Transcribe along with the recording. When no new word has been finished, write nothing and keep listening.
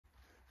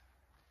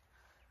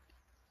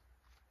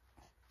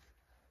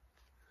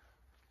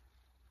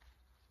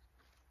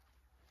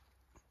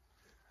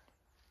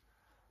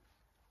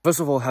First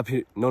of all,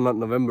 happy No Nut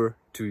November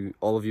to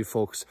all of you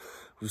folks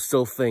who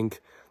still think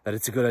that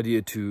it's a good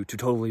idea to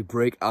totally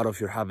break out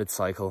of your habit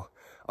cycle,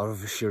 out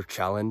of a sheer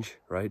challenge,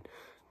 right?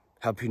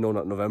 Happy No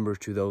Nut November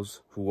to those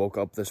who woke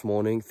up this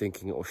morning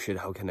thinking, oh shit,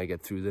 how can I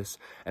get through this?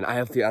 And I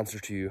have the answer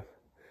to you,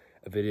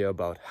 a video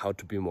about how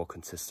to be more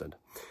consistent.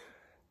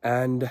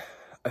 And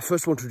I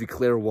first want to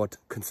declare what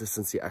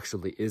consistency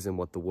actually is and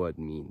what the word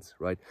means,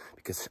 right?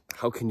 Because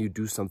how can you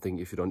do something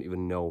if you don't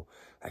even know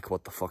like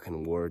what the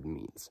fucking word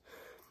means?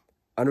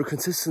 Under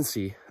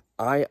consistency,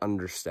 I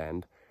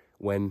understand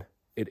when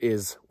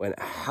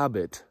a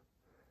habit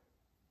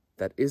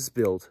that is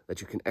built, that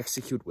you can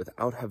execute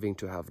without having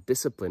to have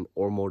discipline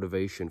or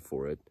motivation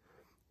for it,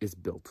 is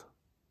built,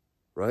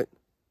 right?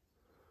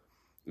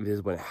 It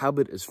is when a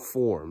habit is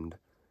formed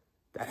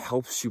that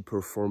helps you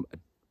perform a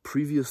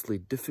previously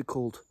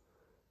difficult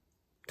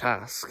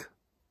task,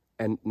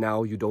 and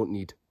now you don't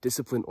need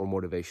discipline or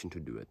motivation to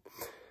do it.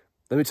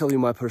 Let me tell you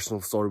my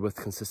personal story with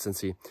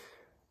consistency.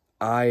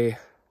 I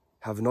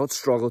have not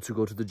struggled to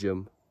go to the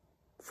gym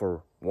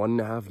for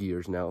 1.5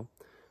 years now.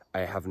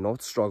 I have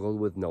not struggled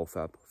with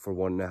NoFap for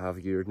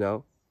 1.5 years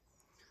now.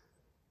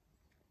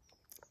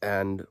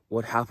 And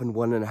what happened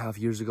 1.5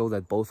 years ago,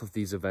 that both of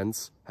these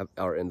events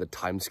are in the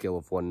time scale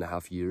of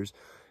 1.5 years.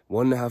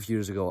 1.5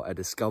 years ago, I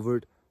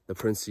discovered the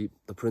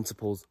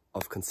principles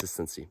of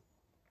consistency.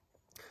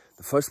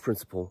 The first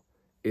principle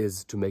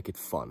is to make it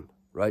fun,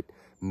 right?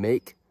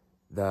 Make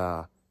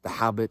the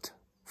habit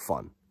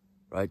fun,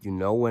 right? You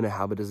know when a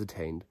habit is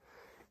attained.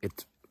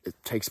 It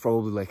takes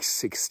probably like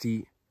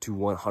 60 to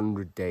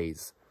 100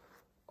 days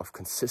of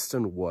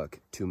consistent work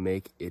to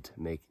make it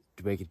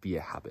be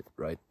a habit,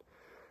 right?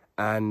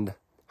 And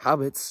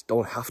habits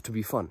don't have to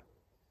be fun,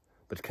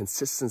 but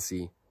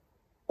consistency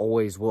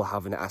always will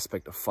have an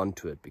aspect of fun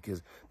to it,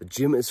 because the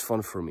gym is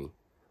fun for me,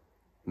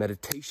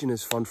 meditation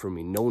is fun for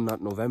me, No Nut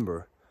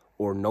November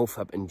or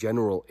NoFap in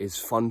general is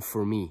fun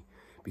for me,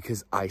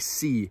 because I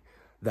see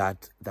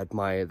that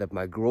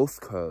my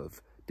growth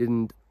curve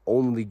didn't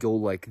only go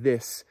like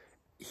this.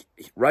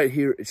 Right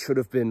here, it should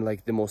have been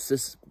like the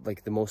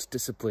most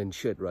disciplined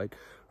shit, right?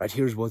 Right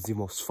here was the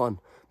most fun.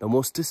 The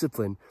most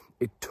discipline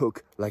it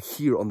took, like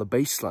here on the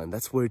baseline,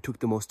 that's where it took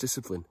the most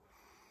discipline,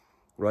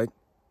 right?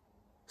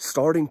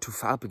 Starting to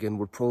fap again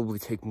would probably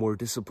take more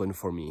discipline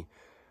for me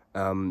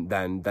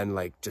than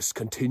like just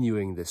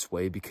continuing this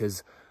way,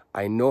 because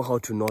I know how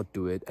to not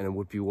do it, and it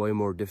would be way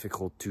more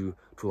difficult to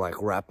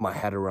like wrap my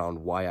head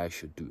around why I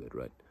should do it,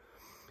 right?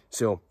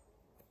 So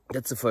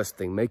that's the first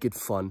thing, make it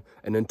fun.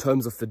 And in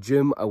terms of the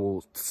gym, I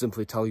will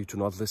simply tell you to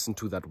not listen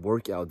to that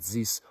workout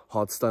Zeus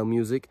hardstyle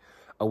music.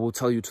 I will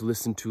tell you to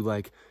listen to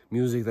like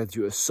music that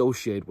you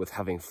associate with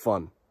having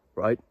fun,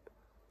 right?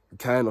 You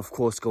can, of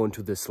course, go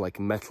into this like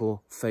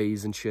metal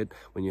phase and shit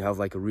when you have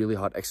like a really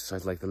hard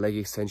exercise, like the leg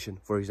extension,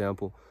 for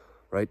example,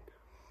 right?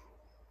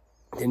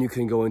 Then you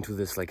can go into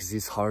this like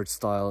Zeus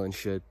hardstyle and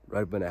shit,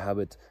 right?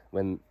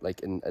 When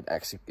like an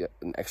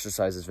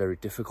exercise is very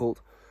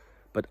difficult.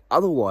 But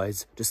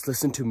otherwise, just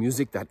listen to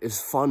music that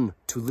is fun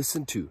to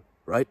listen to,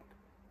 right?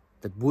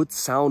 That would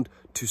sound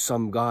to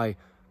some guy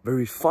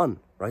very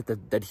fun, right?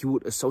 That he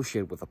would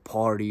associate with a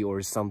party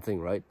or something,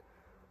 right?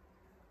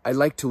 I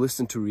like to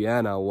listen to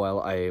Rihanna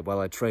while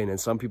I train, and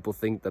some people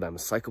think that I'm a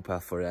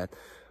psychopath for that,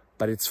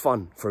 but it's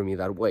fun for me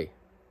that way,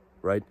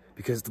 right?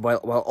 Because while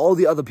all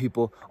the other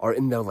people are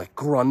in there like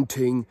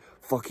grunting,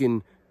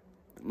 fucking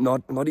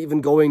not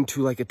even going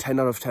to like a 10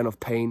 out of 10 of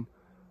pain,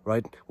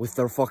 right? With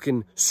their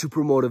fucking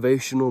super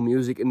motivational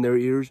music in their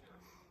ears,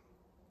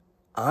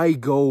 I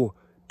go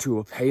to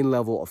a pain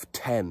level of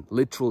 10,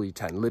 literally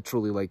 10,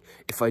 literally like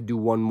if I do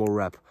one more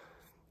rep,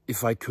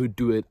 if I could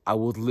do it, I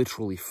would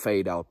literally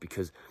fade out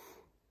because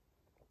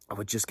I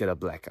would just get a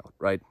blackout,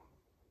 right?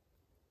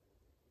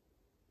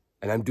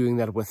 And I'm doing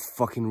that with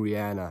fucking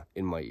Rihanna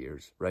in my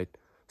ears, right?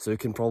 So you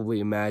can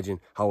probably imagine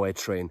how I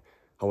trained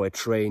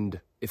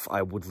if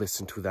I would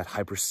listen to that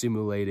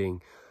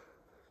hyper-stimulating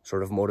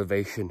sort of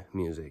motivation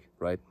music,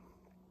 right?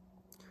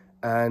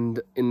 And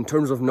in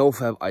terms of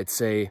NoFap, I'd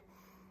say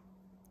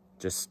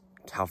just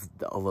have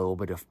a little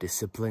bit of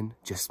discipline.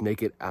 Just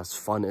make it as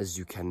fun as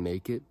you can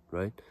make it,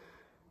 right?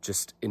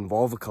 Just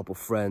involve a couple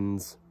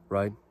friends,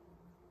 right?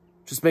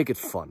 Just make it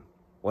fun.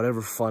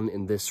 Whatever fun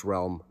in this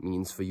realm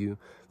means for you.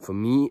 For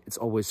me, it's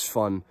always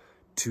fun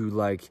to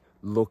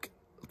look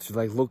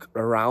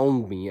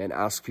around me and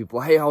ask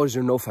people, hey, how is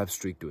your NoFap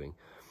streak doing?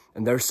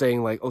 And they're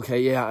saying like,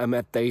 okay, yeah, I'm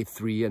at day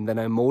 3, and then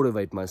I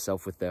motivate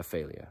myself with their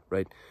failure,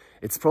 right?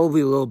 It's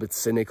probably a little bit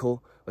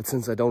cynical, but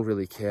since I don't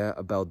really care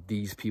about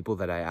these people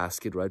that I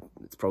ask it, right?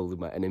 It's probably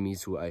my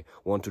enemies who I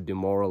want to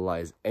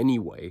demoralize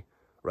anyway,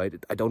 right?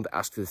 I don't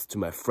ask this to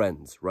my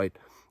friends, right?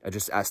 I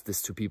just ask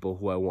this to people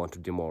who I want to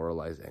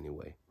demoralize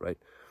anyway, right?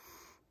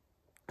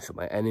 So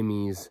my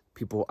enemies,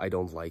 people I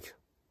don't like,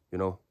 you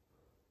know?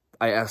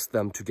 I ask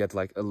them to get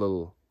like a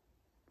little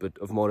bit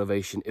of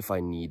motivation if I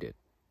need it,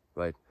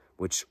 right?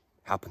 Which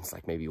happens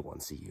like maybe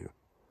once a year,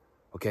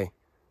 okay?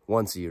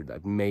 Once a year,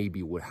 that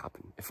maybe would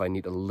happen if I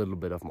need a little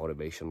bit of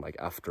motivation, like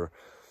after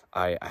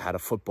I had a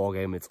football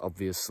game, it's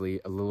obviously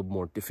a little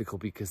more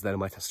difficult because then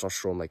my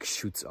testosterone like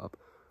shoots up,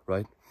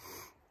 right?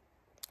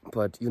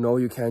 But you know,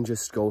 you can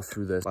just go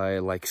through this by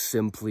like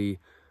simply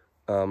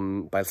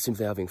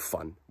having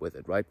fun with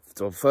it, right?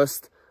 So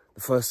the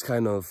first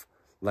kind of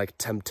like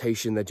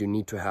temptation that you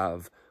need to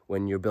have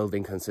when you're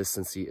building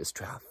consistency is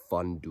to have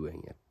fun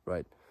doing it,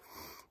 right?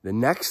 The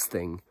next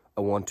thing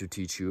I want to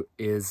teach you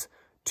is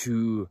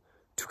to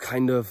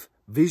kind of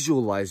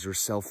visualize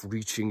yourself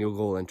reaching your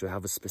goal and to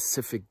have a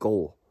specific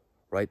goal,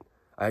 right?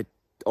 I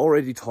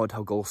already taught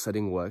how goal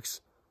setting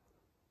works,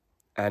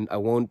 and I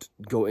won't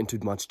go into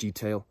much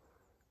detail.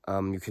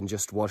 You can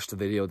just watch the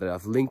video that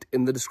I've linked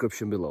in the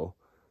description below.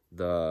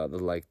 The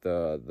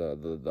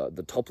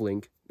top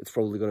link. It's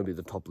probably going to be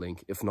the top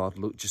link. If not,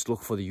 just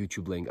look for the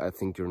YouTube link. I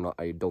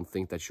don't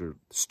think that you're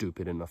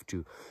stupid enough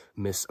to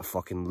miss a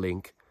fucking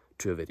link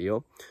to a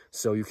video.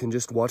 So you can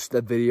just watch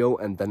that video,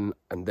 and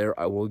there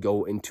I will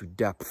go into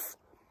depth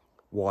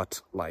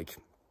what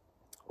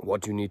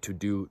you need to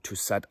do to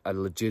set a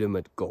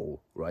legitimate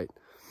goal, right?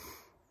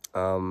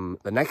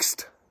 The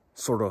next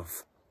sort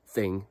of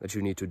thing that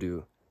you need to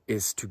do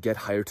is to get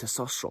higher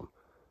testosterone.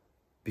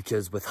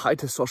 Because with high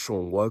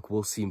testosterone, work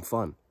will seem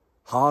fun.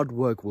 Hard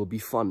work will be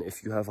fun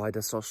if you have high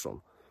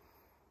testosterone,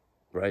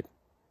 right?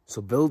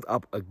 So build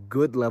up a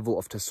good level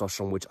of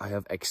testosterone, which I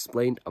have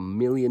explained a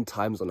million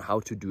times on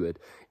how to do it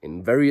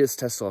in various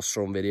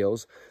testosterone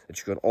videos that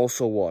you can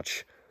also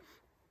watch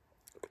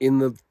in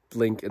the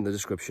link in the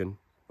description,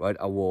 right?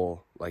 I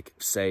will like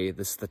say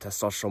this is the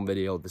testosterone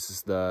video, this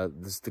is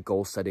the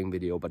goal setting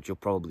video, but you'll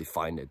probably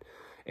find it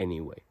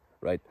anyway,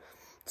 right?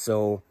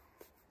 So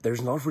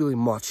there's not really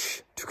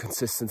much to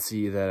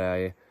consistency that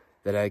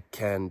I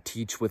can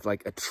teach with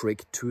like a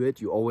trick to it.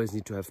 You always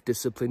need to have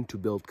discipline to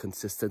build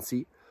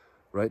consistency,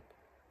 right?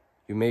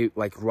 You may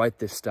like write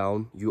this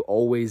down. You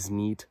always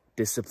need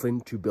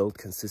discipline to build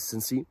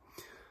consistency.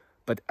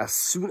 But as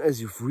soon as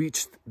you've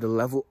reached the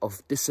level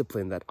of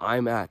discipline that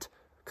I'm at,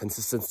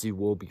 consistency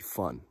will be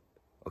fun,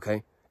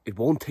 okay? It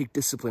won't take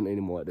discipline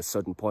anymore at a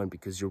certain point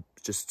because you're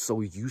just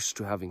so used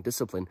to having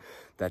discipline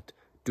that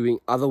doing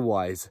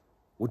otherwise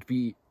would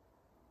be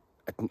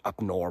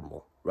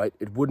abnormal, right?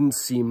 It wouldn't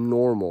seem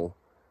normal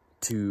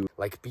to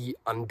like be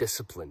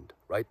undisciplined,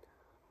 right?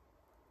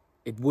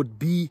 It would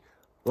be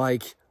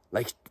like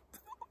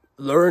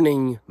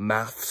learning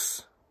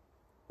maths,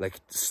 like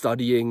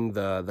studying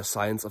the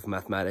science of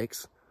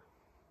mathematics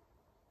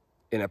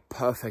in a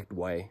perfect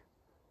way,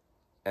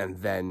 and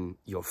then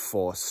you're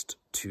forced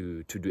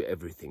to do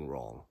everything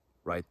wrong,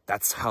 right?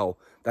 That's how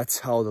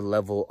the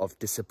level of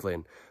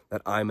discipline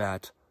that I'm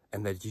at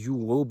and that you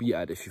will be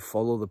at if you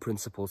follow the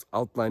principles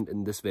outlined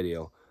in this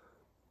video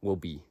will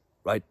be,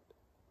 right?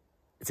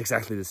 It's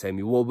exactly the same.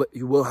 You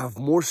will have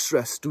more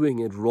stress doing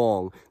it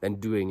wrong than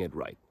doing it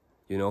right,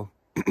 you know?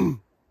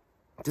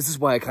 This is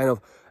why I kind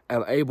of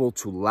am able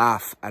to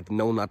laugh at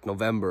No Nut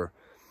November,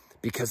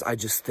 because I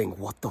just think,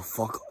 what the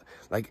fuck?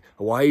 Like,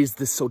 why is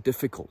this so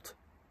difficult?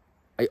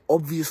 I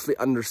obviously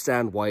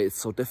understand why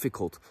it's so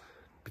difficult,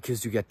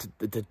 because you get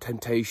the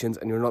temptations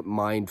and you're not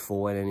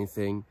mindful and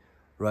anything,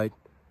 right?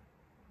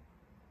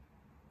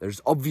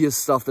 There's obvious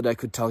stuff that I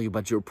could tell you,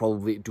 but you're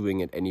probably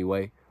doing it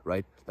anyway,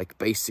 right? Like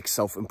basic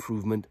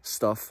self-improvement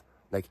stuff,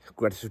 like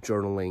gratitude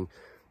journaling,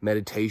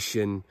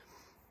 meditation,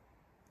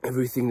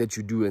 everything that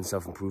you do in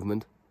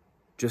self-improvement,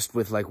 just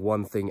with like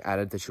one thing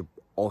added that you're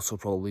also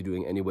probably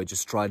doing anyway.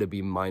 Just try to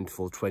be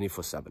mindful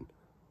 24/7,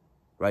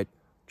 right?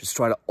 Just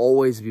try to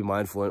always be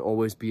mindful and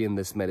always be in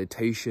this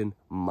meditation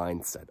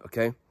mindset,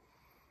 okay?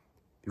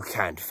 You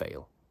can't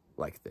fail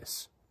like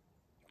this.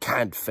 You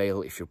can't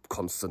fail if you're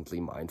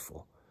constantly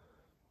mindful.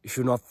 If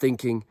you're not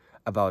thinking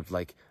about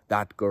like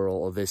that girl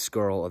or this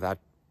girl or that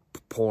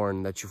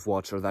porn that you've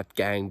watched or that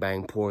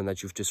gangbang porn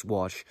that you've just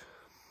watched,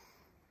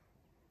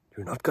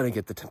 you're not gonna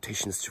get the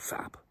temptations to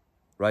fap,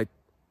 right?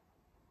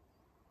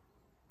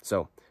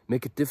 So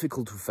make it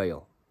difficult to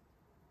fail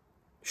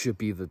should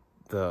be the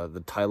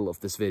title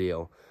of this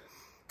video.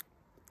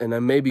 And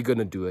I'm maybe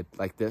gonna do it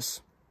like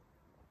this,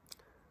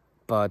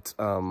 but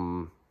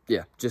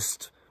yeah,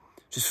 just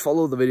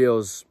follow the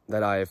videos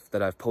that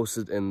I've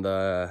posted in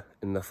the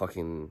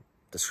fucking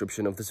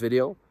description of this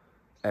video,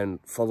 and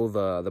follow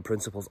the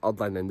principles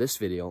outlined in this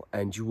video,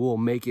 and you will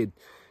make it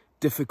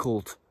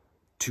difficult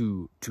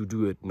to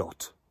do it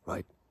not,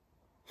 right?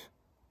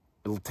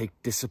 It'll take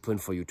discipline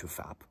for you to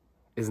fap.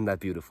 Isn't that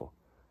beautiful?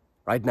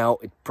 Right now,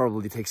 it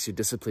probably takes you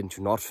discipline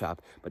to not fap,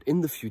 but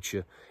in the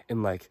future,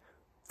 in like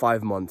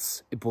 5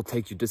 months, it will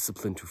take you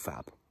discipline to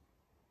fap.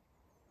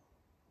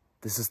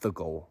 This is the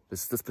goal.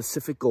 This is the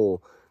specific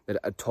goal that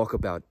I talk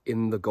about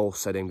in the goal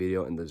setting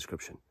video in the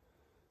description.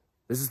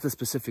 This is the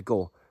specific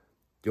goal.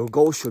 Your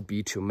goal should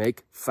be to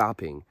make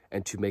fapping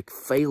and to make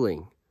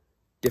failing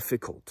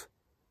difficult.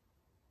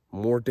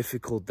 More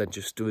difficult than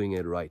just doing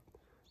it right.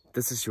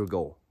 This is your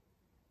goal.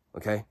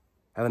 Okay?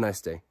 Have a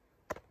nice day.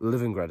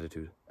 Live in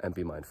gratitude and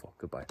be mindful.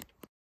 Goodbye.